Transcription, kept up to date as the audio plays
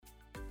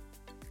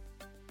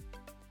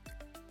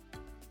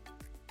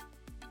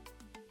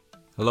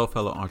Hello,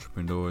 fellow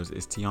entrepreneurs.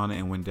 It's Tiana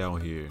and Wendell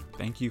here.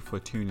 Thank you for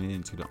tuning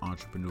in to the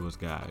Entrepreneur's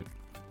Guide.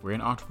 We're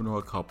an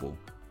entrepreneur couple.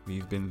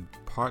 We've been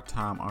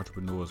part-time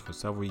entrepreneurs for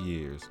several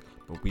years,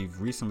 but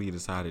we've recently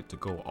decided to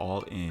go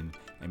all in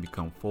and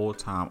become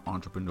full-time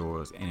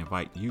entrepreneurs and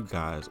invite you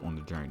guys on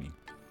the journey.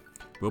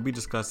 We'll be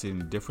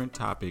discussing different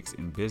topics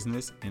in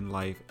business, in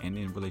life, and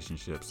in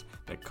relationships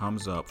that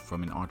comes up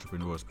from an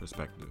entrepreneur's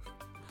perspective.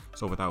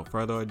 So without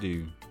further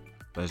ado,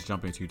 let's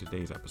jump into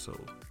today's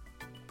episode.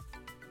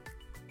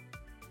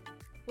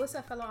 What's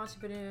up, fellow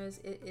entrepreneurs?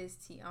 It is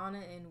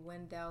Tiana and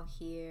Wendell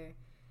here.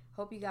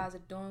 Hope you guys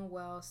are doing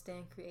well,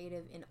 staying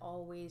creative, and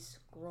always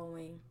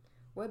growing.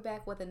 We're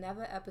back with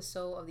another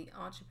episode of the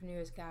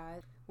Entrepreneur's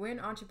Guide. We're an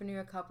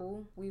entrepreneur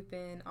couple. We've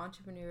been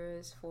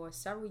entrepreneurs for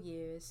several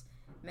years,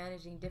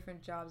 managing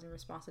different jobs and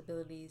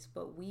responsibilities,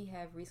 but we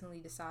have recently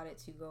decided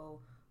to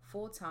go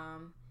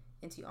full-time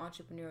into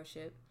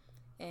entrepreneurship,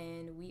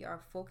 and we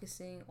are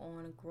focusing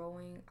on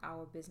growing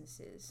our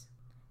businesses.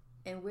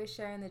 And we're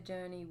sharing the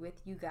journey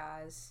with you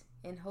guys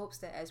in hopes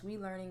that as we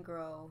learn and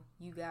grow,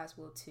 you guys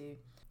will too.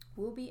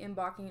 We'll be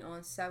embarking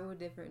on several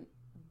different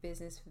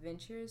business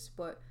ventures,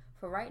 but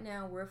for right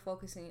now, we're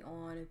focusing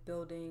on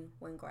building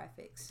Win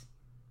Graphics.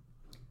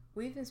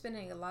 We've been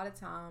spending a lot of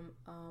time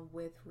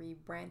with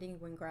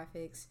rebranding Win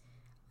Graphics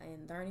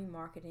and learning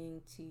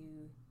marketing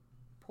to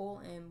pull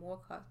in more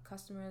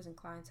customers and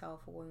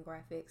clientele for Win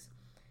Graphics.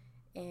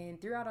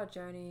 And throughout our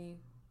journey,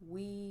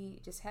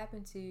 we just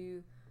happened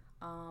to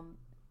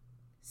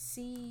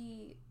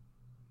see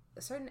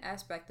a certain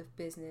aspect of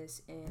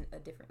business in a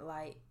different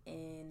light,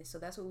 and so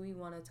that's what we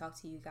want to talk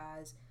to you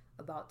guys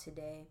about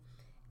today,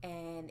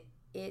 and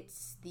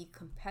it's the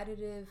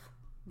competitive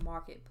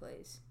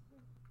marketplace.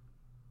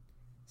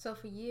 So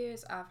for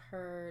years I've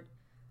heard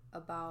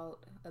about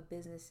a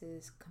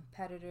business's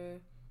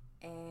competitor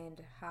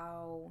and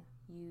how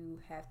you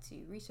have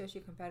to research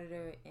your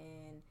competitor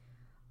and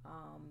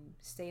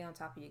stay on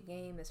top of your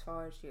game as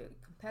far as your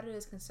competitor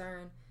is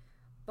concerned.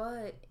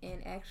 But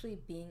in actually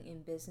being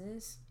in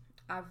business,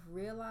 I've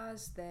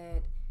realized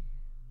that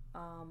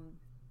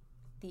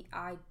the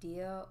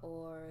idea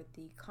or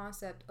the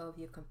concept of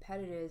your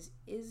competitors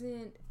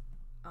isn't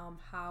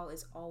how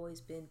it's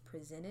always been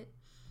presented.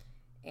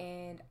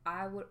 And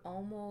I would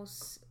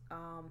almost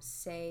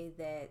say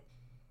that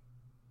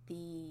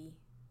the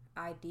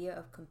idea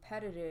of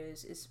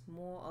competitors is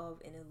more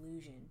of an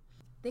illusion.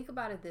 Think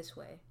about it this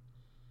way.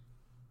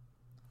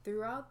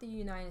 Throughout the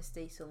United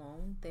States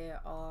alone,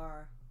 there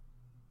are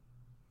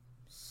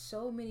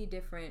so many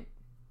different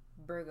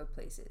burger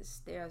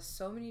places. There are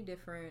so many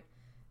different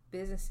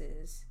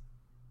businesses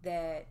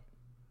that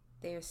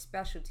their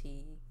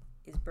specialty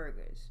is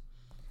burgers.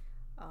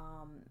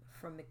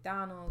 From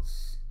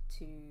McDonald's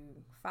to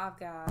Five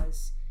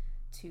Guys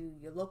to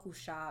your local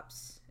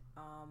shops,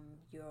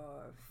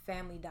 your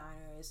family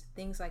diners,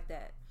 things like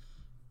that.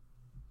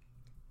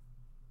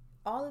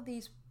 All of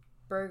these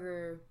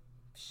burger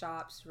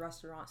shops,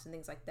 restaurants, and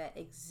things like that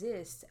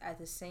exist at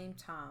the same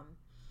time.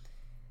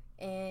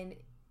 And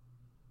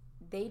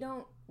they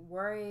don't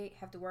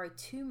have to worry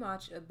too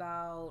much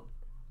about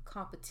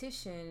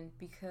competition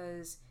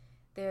because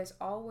there's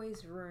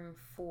always room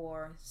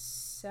for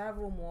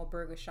several more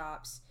burger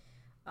shops,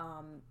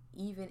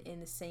 even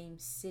in the same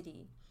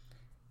city.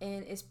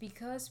 And it's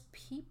because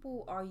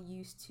people are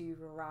used to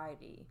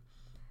variety.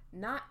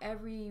 Not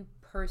every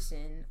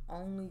person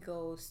only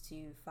goes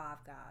to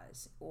Five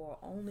Guys or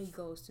only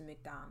goes to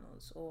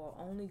McDonald's or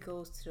only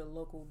goes to the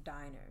local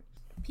diner.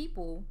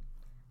 People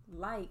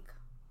like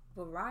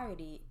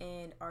variety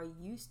and are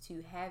used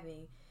to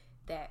having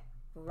that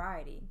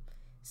variety.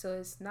 So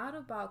it's not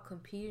about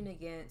competing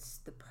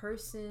against the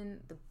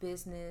person, the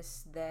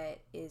business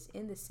that is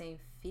in the same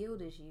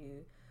field as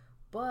you,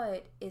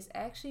 but it's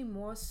actually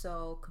more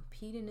so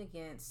competing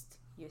against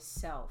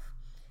yourself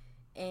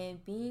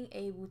and being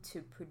able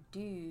to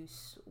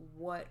produce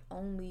what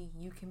only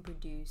you can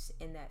produce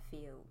in that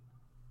field.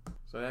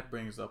 So that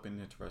brings up an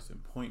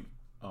interesting point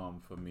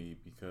for me,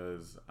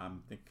 because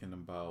I'm thinking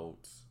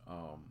about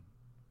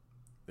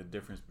the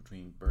difference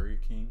between Burger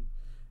King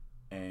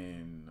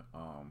and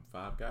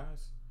Five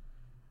Guys.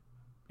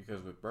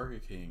 Because with Burger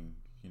King,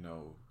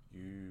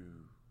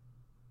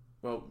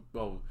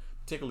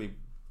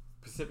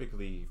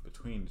 specifically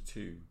between the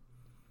two,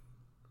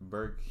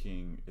 Burger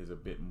King is a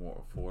bit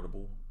more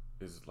affordable.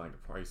 It's like the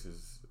price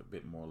is a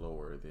bit more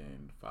lower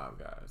than Five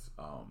Guys.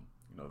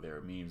 There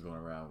are memes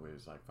going around where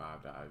it's like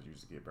 $5 you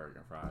used to get burger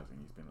and fries and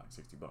you spend like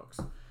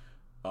 $60.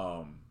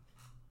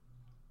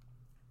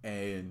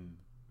 And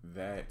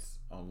that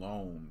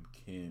alone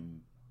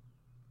can,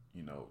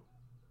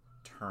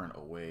 turn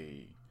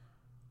away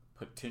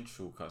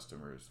potential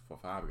customers for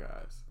Five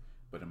Guys,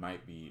 but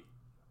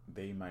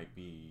they might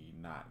be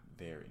not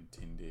their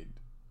intended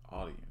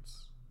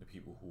audience, the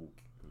people who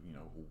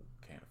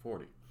can't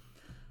afford it.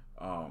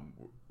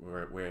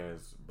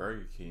 Whereas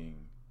Burger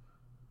King,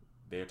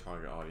 their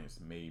target audience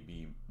may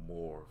be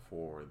more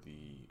for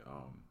the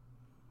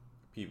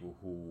people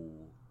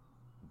who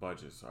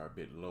budgets are a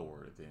bit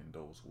lower than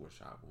those who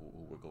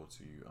would go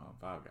to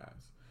Five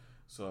Guys.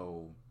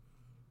 So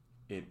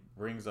it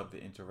brings up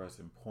the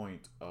interesting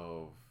point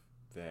of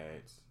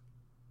that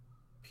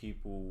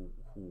people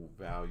who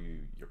value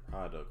your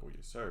product or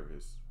your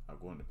service are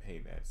going to pay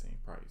that same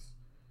price.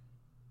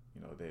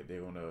 You know,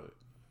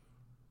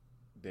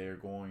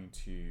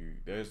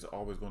 there's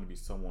always going to be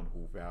someone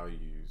who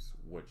values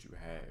what you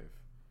have.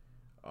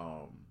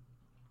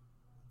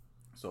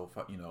 So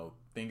you know,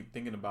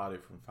 thinking about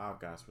it from Five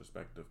Guys'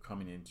 perspective,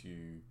 coming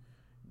into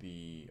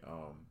the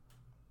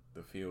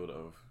the field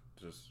of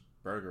just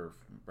burger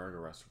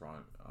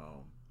restaurant,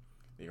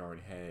 they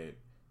already had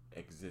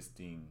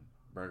existing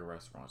burger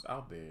restaurants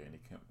out there, and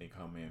they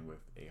come in with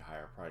a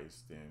higher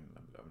price than,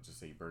 I would just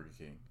say, Burger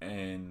King,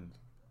 and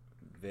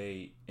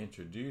they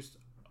introduced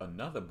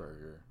another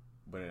burger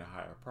but at a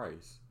higher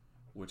price,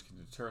 which can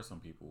deter some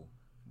people,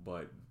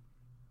 but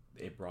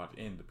it brought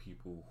in the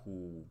people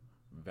who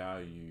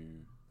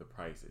value the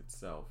price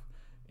itself.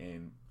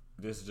 And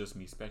this is just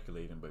me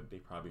speculating, but they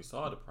probably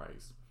saw the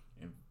price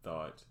and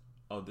thought,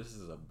 oh, this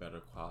is a better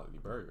quality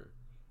burger,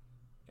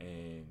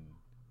 and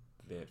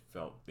they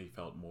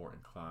felt more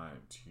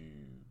inclined to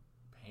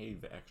pay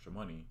the extra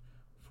money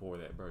for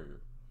that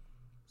burger.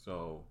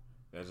 So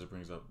that just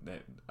brings up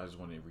that I just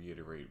want to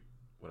reiterate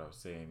what I was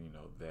saying, you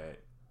know, that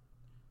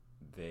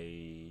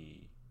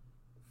they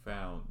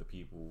found the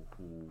people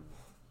who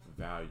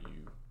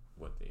value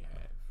what they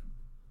have.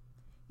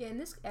 Yeah, and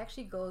this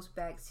actually goes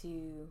back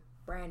to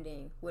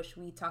branding, which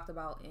we talked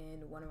about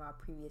in one of our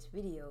previous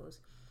videos.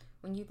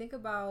 When you think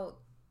about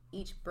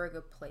each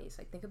burger place,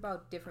 like think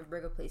about different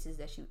burger places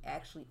that you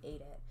actually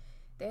ate at.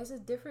 There's a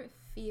different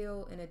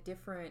feel and a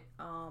different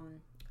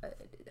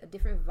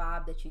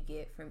vibe that you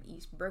get from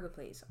each burger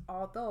place,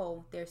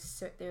 although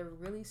they're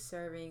really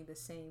serving the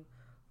same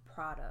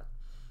product.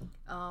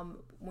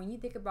 When you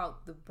think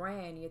about the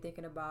brand, you're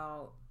thinking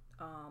about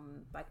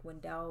like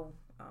Wendell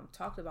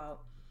talked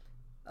about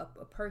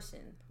a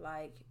person,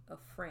 like a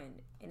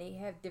friend, and they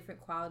have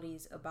different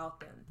qualities about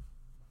them.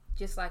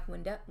 Just like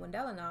Wendell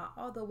and I,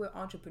 although we're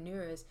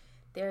entrepreneurs,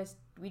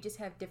 we just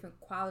have different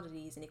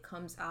qualities, and it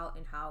comes out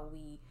in how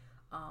we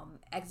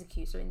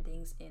execute certain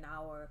things in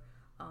our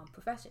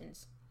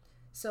professions.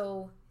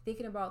 So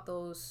thinking about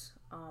those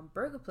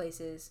burger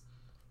places,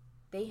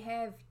 they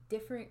have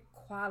different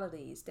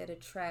qualities that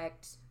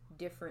attract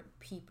different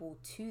people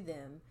to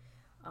them.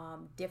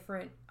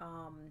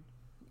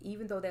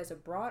 Even though there's a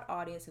broad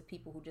audience of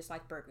people who just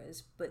like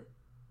burgers, but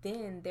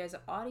then there's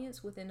an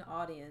audience within the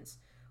audience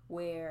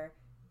where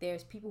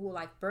there's people who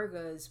like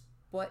burgers,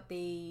 but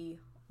they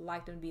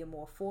like them to be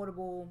more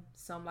affordable.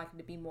 Some like them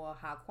to be more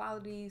high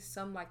quality.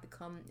 Some like to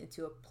come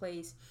into a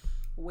place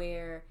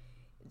where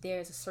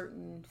there's a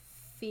certain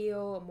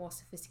feel, a more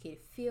sophisticated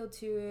feel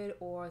to it,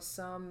 or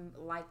some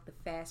like the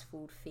fast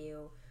food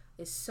feel.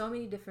 There's so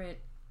many different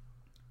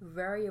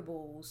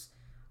variables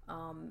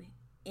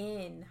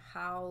in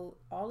how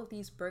all of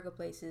these burger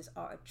places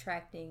are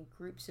attracting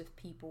groups of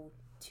people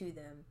to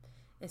them.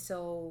 And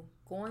so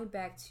going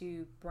back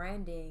to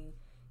branding,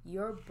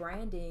 your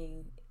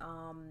branding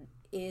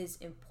is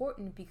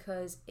important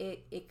because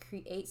it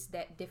creates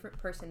that different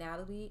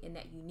personality and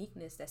that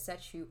uniqueness that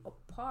sets you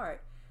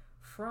apart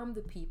from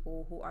the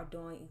people who are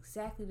doing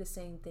exactly the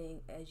same thing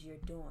as you're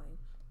doing.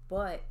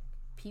 But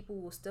people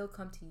will still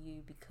come to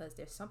you because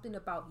there's something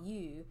about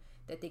you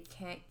that they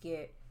can't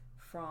get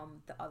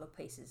from the other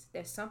places.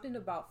 There's something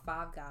about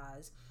Five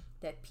Guys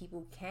that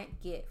people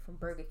can't get from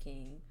Burger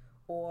King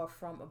or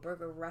from a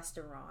burger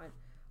restaurant,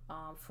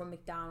 from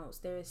McDonald's.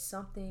 There is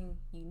something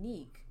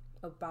unique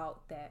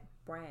about that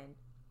brand.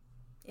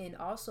 And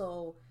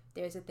also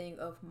there's a thing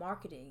of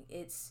marketing.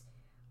 It's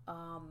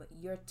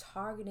you're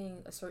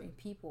targeting a certain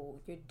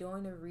people. You're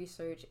doing the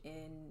research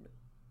and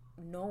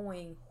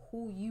knowing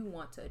who you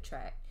want to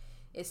attract.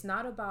 It's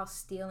not about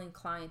stealing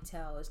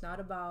clientele. It's not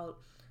about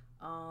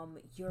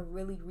you're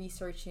really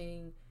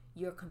researching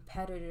your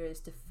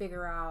competitors to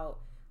figure out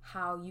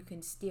how you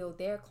can steal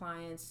their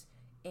clients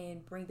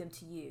and bring them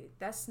to you.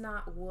 That's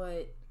not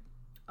what,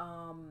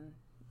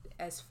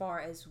 as far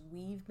as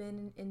we've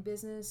been in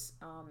business,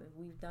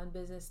 we've done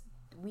business,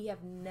 we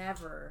have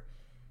never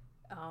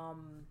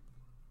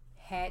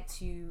had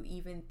to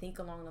even think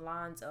along the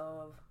lines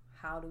of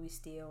how do we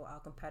steal our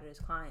competitors'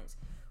 clients.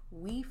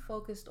 We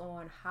focused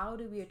on how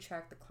do we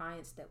attract the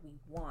clients that we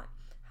want.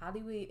 How do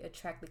we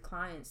attract the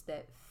clients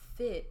that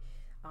fit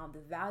the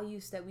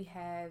values that we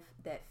have,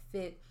 that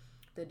fit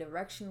the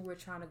direction we're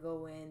trying to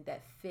go in,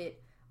 that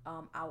fit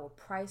our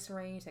price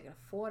range, that can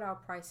afford our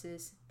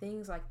prices,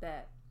 things like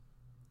that.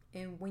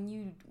 And when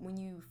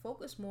you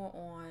focus more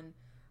on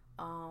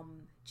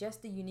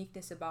just the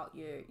uniqueness about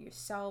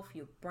yourself,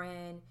 your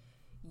brand,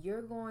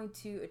 you're going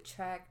to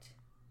attract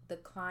the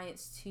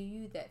clients to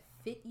you that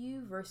fit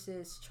you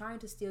versus trying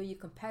to steal your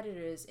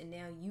competitors, and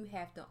now you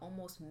have to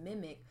almost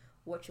mimic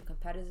what your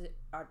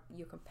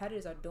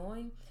competitors are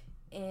doing,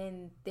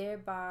 and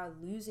thereby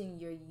losing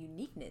your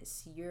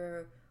uniqueness.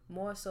 You're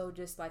more so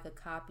just like a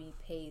copy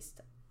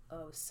paste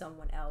of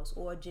someone else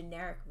or a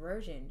generic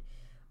version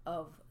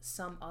of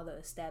some other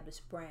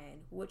established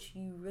brand, which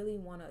you really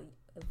want to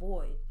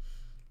avoid.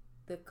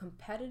 The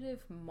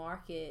competitive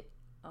market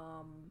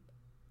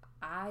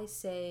I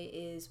say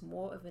is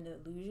more of an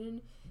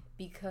illusion,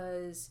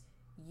 because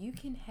you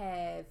can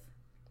have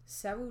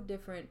several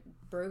different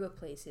burger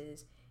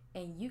places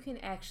and you can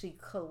actually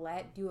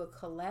do a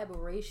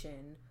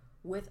collaboration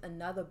with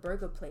another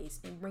burger place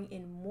and bring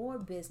in more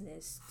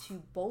business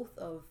to both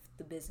of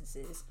the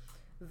businesses,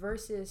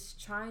 versus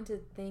trying to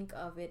think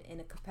of it in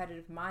a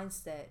competitive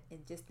mindset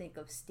and just think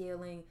of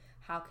stealing,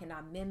 how can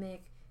I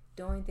mimic,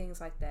 doing things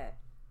like that.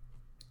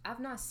 I've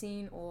not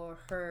seen or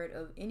heard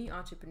of any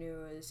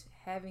entrepreneurs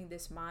having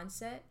this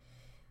mindset,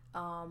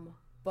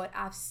 but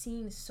I've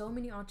seen so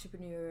many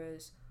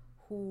entrepreneurs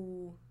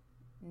who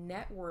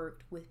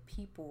networked with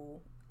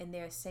people in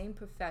their same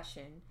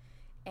profession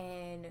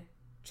and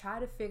try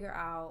to figure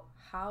out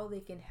how they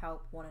can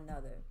help one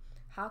another.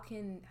 How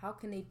can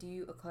they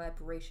do a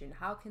collaboration?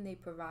 How can they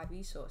provide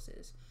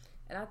resources?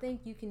 And I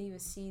think you can even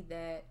see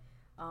that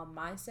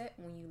mindset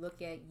when you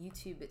look at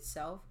YouTube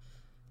itself.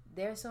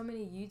 There are so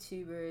many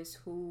YouTubers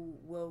who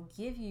will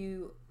give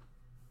you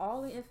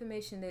all the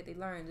information that they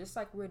learn, just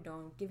like we're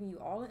doing, giving you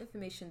all the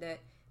information that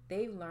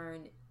they've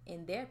learned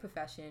in their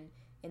profession,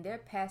 and they're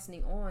passing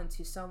it on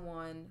to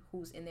someone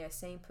who's in their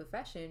same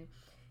profession,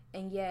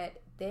 and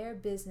yet their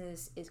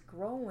business is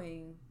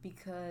growing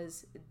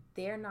because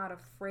they're not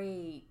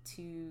afraid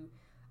to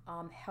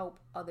help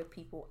other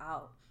people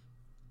out.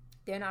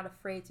 They're not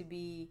afraid to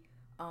be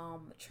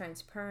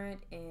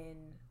transparent in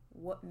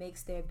what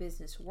makes their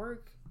business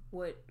work,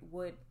 what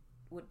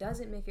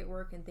doesn't make it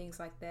work, and things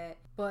like that.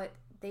 But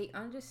they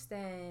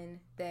understand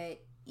that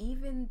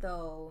even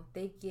though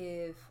they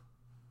give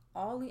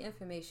all the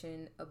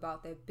information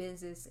about their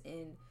business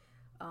and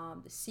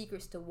the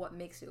secrets to what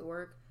makes it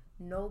work,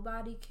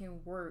 nobody can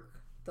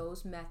work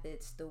those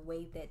methods the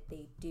way that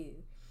they do.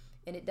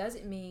 And it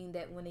doesn't mean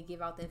that when they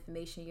give out the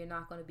information, you're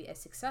not going to be as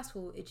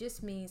successful. It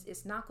just means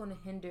it's not going to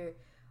hinder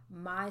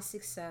my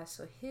success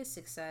or his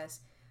success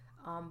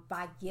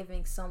by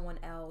giving someone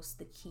else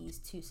the keys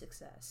to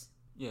success.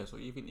 Yeah, so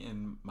even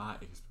in my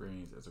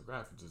experience as a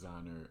graphic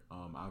designer,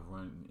 I've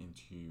run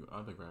into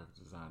other graphic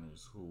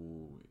designers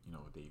who,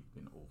 they've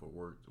been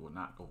overworked, or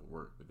not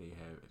overworked, but they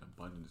have an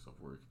abundance of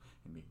work,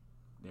 and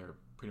they're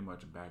pretty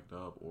much backed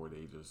up, or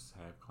they just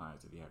have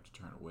clients that they have to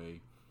turn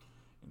away.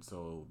 And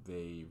so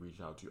they reach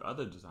out to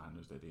other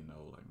designers that they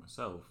know, like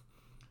myself,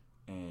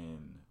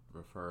 and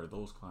refer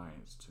those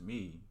clients to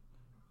me,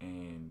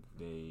 and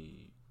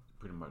they're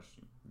pretty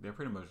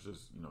much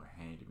just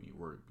handing me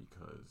work,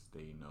 because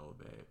they know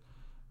that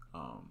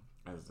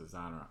as a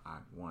designer, I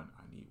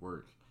need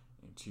work,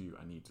 and two,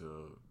 I need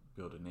to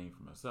build a name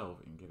for myself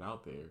and get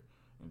out there.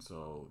 And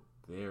so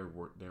they're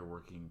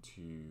working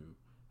to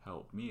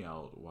help me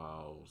out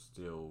while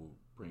still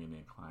bringing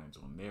in clients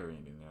on their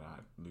end, and they're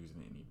not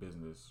losing any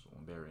business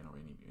on their end, or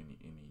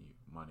any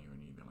money or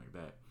anything like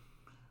that.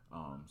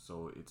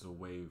 So it's a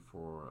way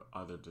for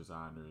other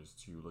designers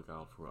to look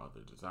out for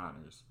other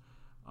designers.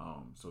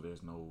 So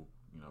there's no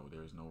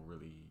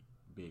really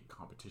big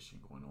competition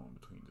going on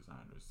between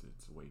designers.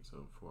 It's a way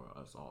for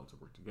us all to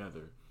work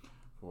together,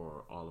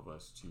 for all of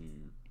us to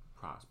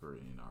prosper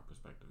in our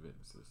respective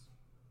businesses.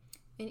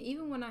 And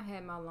even when I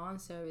had my lawn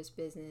service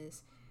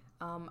business,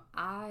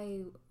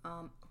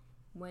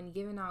 when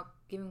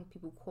giving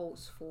people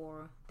quotes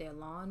for their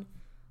lawn,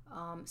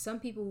 some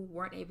people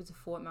weren't able to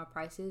afford my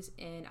prices,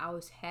 and I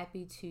was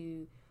happy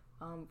to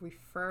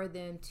refer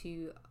them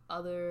to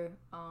other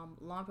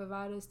lawn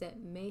providers that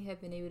may have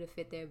been able to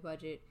fit their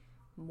budget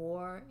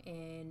more.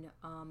 And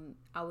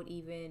I would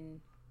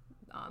even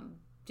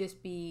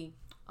just be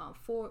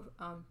forward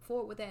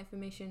with that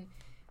information,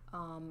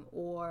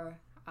 or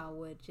I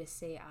would just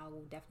say I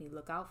will definitely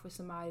look out for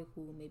somebody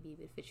who maybe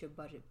even fit your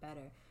budget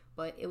better.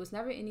 But it was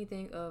never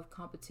anything of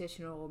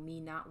competition or me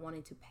not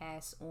wanting to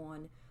pass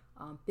on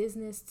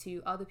business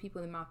to other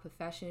people in my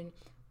profession,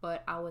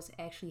 but I was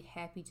actually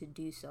happy to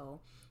do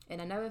so.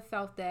 And I never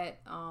felt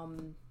that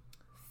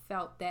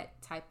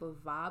type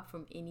of vibe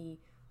from any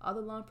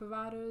other lawn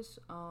providers.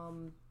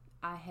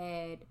 I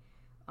had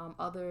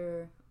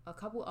a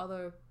couple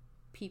other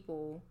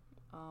people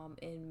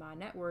in my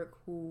network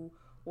who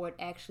would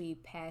actually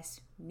pass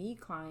me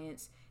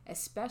clients,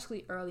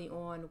 especially early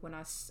on when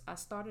I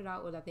started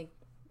out with, I think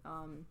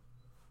in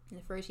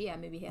the first year I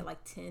maybe had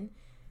like 10,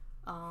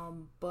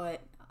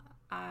 but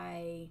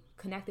I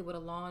connected with a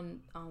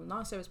lawn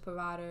service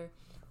provider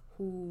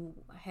who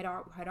had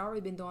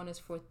already been doing this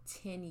for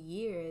 10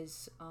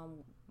 years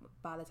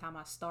by the time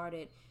I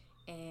started,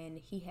 and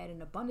he had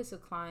an abundance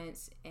of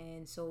clients,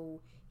 and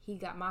so he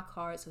got my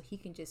card so he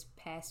can just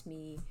pass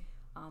me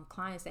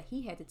clients that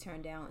he had to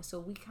turn down. So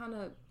we kind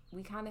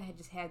of had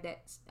just had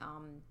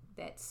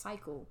that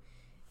cycle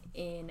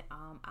in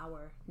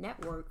our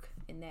network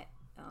in that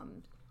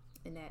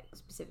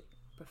specific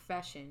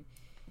profession.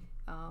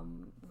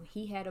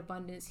 He had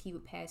abundance, he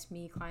would pass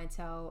me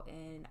clientele,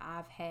 and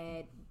I've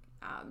had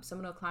some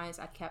of the clients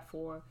I kept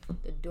for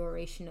the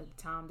duration of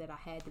the time that I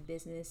had the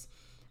business.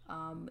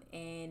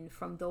 And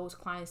from those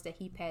clients that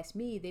he passed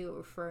me, they would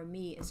refer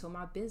me. And so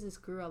my business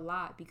grew a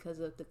lot because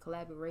of the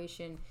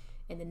collaboration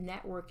and the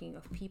networking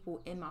of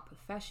people in my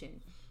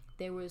profession.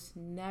 There was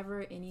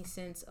never any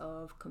sense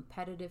of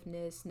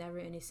competitiveness, never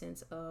any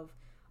sense of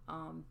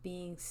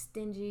being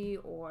stingy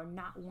or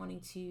not wanting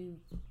to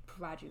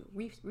provide you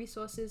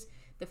resources.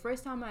 The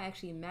first time I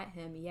actually met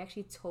him, he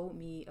actually told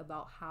me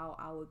about how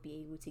I would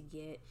be able to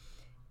get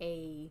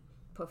a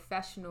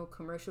professional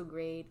commercial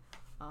grade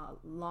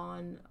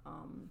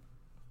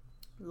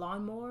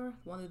lawnmower,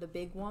 one of the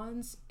big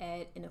ones,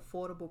 at an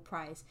affordable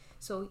price.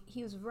 So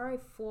he was very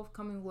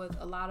forthcoming with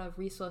a lot of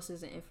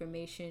resources and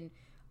information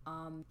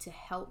to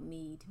help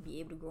me to be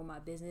able to grow my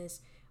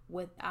business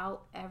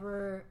without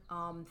ever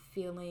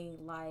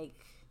feeling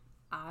like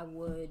I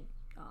would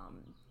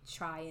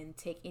try and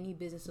take any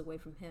business away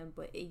from him.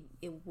 But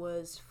it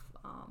was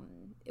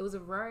a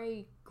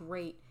very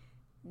great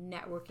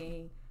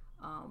networking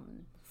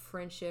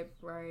friendship,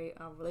 right,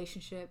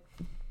 relationship,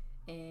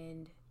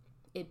 and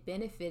it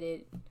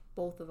benefited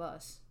both of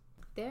us.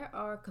 There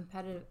are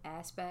competitive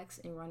aspects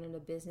in running a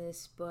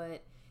business,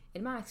 but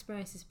in my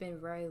experience, it's been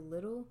very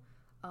little.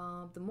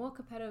 The more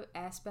competitive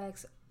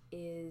aspects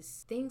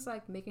is things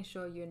like making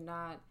sure you're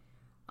not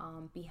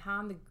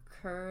behind the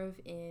curve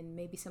in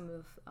maybe some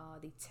of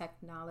the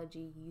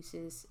technology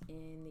uses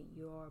in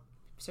your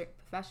certain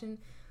profession,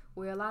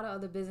 where a lot of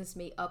other business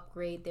may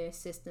upgrade their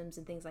systems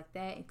and things like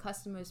that, and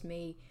customers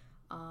may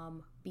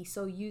be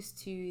so used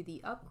to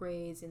the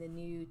upgrades and the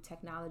new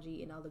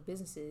technology in other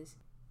businesses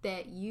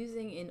that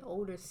using an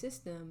older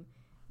system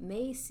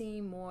may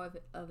seem more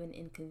of an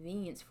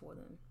inconvenience for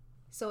them.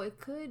 So it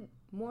could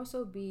more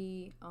so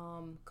be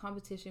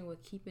competition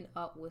with keeping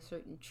up with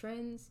certain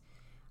trends,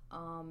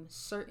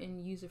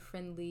 certain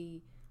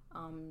user-friendly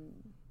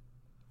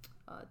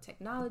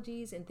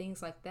technologies and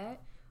things like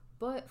that.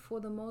 But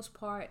for the most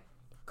part,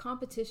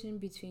 competition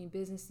between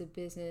business to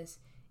business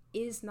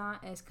is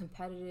not as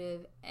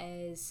competitive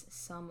as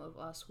some of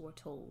us were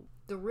told.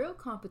 The real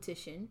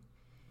competition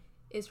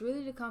is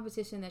really the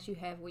competition that you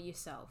have with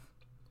yourself.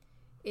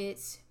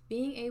 It's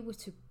being able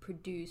to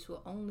produce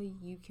what only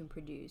you can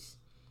produce.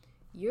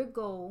 Your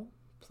goal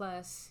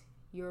plus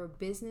your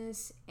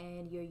business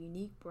and your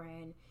unique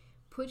brand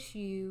puts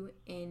you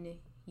in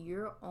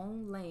your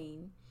own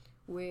lane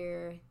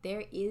where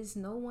there is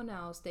no one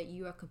else that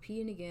you are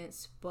competing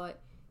against but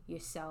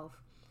yourself.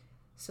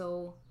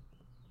 So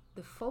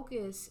the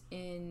focus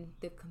in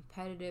the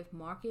competitive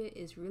market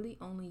is really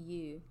only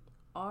you.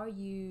 Are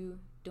you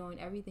doing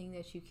everything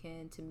that you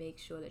can to make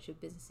sure that your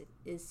business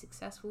is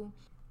successful?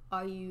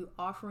 Are you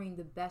offering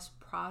the best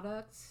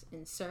products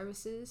and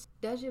services?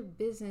 Does your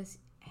business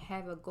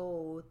have a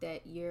goal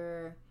that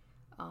you're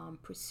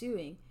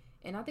pursuing?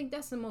 And I think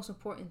that's the most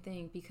important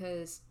thing,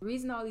 because the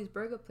reason all these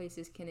burger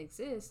places can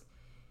exist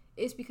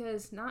is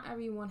because not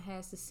everyone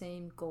has the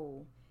same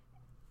goal.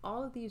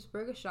 All of these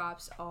burger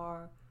shops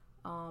are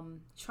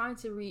trying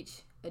to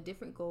reach a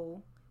different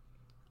goal.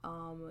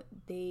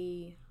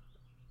 They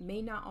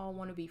may not all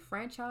want to be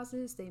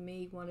franchises. They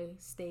may want to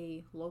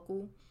stay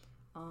local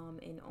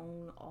and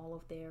own all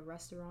of their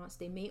restaurants.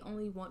 They may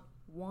only want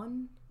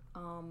one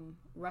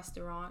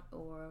restaurant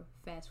or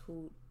fast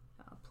food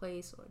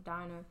place or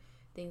diner,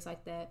 things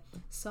like that.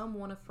 Some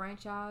want a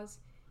franchise,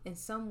 and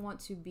some want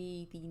to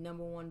be the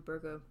number one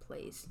burger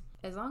place.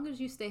 As long as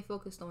you stay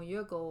focused on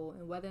your goal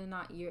and whether or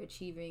not you're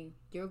achieving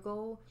your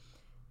goal,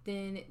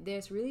 then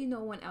there's really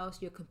no one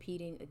else you're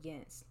competing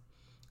against.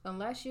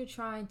 Unless you're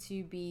trying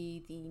to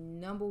be the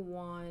number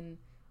one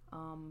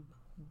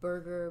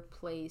burger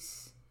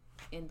place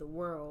in the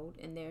world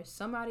and there's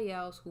somebody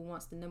else who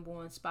wants the number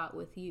one spot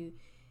with you,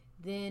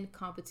 then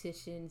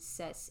competition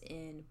sets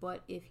in.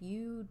 But if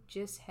you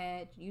just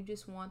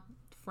want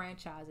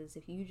franchises,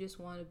 if you just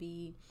want to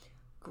be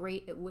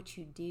great at what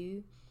you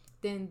do,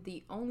 then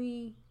the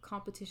only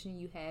competition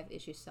you have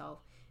is yourself.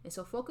 And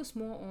so focus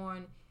more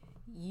on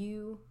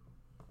you,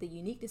 the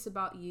uniqueness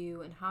about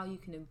you, and how you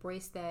can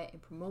embrace that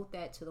and promote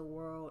that to the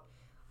world.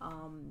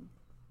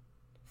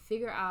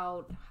 Figure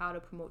out how to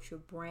promote your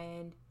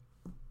brand,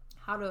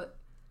 how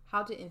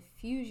to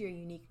infuse your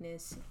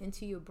uniqueness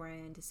into your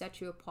brand to set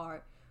you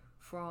apart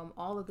from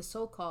all of the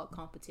so-called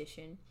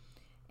competition,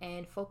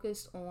 and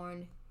focus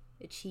on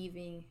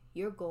achieving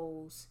your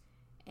goals,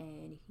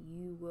 and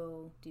you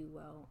will do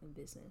well in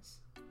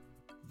business.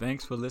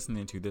 Thanks for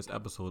listening to this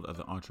episode of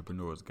the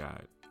Entrepreneur's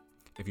Guide.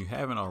 If you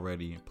haven't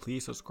already,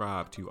 please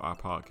subscribe to our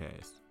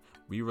podcast.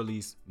 We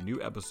release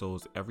new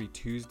episodes every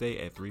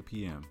Tuesday at 3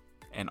 p.m.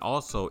 And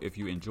also, if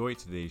you enjoyed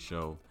today's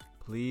show,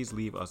 please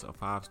leave us a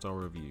 5-star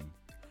review.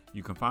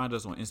 You can find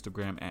us on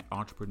Instagram at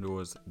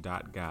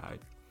entrepreneurs.guide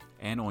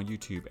and on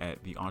YouTube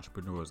at The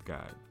Entrepreneur's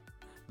Guide.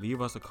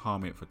 Leave us a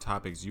comment for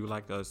topics you'd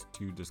like us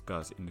to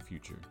discuss in the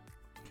future.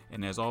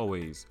 And as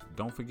always,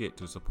 don't forget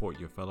to support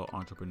your fellow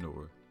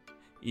entrepreneur,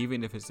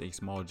 even if it's a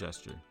small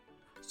gesture.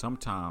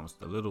 Sometimes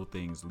the little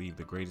things leave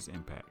the greatest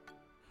impact.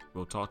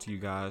 We'll talk to you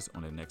guys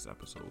on the next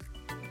episode.